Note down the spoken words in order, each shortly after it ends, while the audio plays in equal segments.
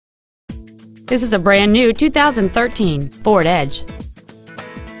This is a brand new 2013 Ford Edge.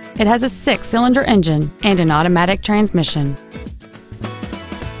 It has a 6-cylinder engine and an automatic transmission.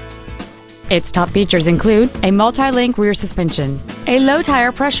 Its top features include a multi-link rear suspension, a low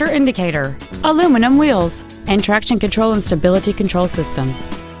tire pressure indicator, aluminum wheels, and traction control and stability control systems.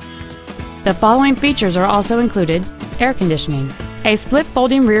 The following features are also included: air conditioning, a split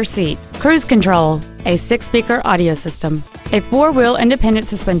folding rear seat, cruise control, a 6-speaker audio system, a 4-wheel independent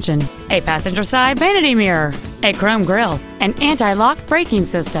suspension, a passenger side vanity mirror, a chrome grille, an anti-lock braking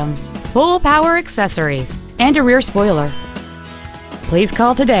system, full power accessories, and a rear spoiler. Please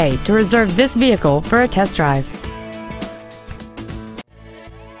call today to reserve this vehicle for a test drive.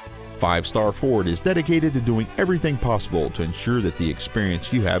 Five Star Ford is dedicated to doing everything possible to ensure that the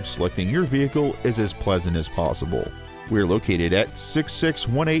experience you have selecting your vehicle is as pleasant as possible. We're located at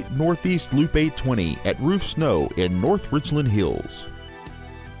 6618 Northeast Loop 820 at Roof Snow in North Richland Hills.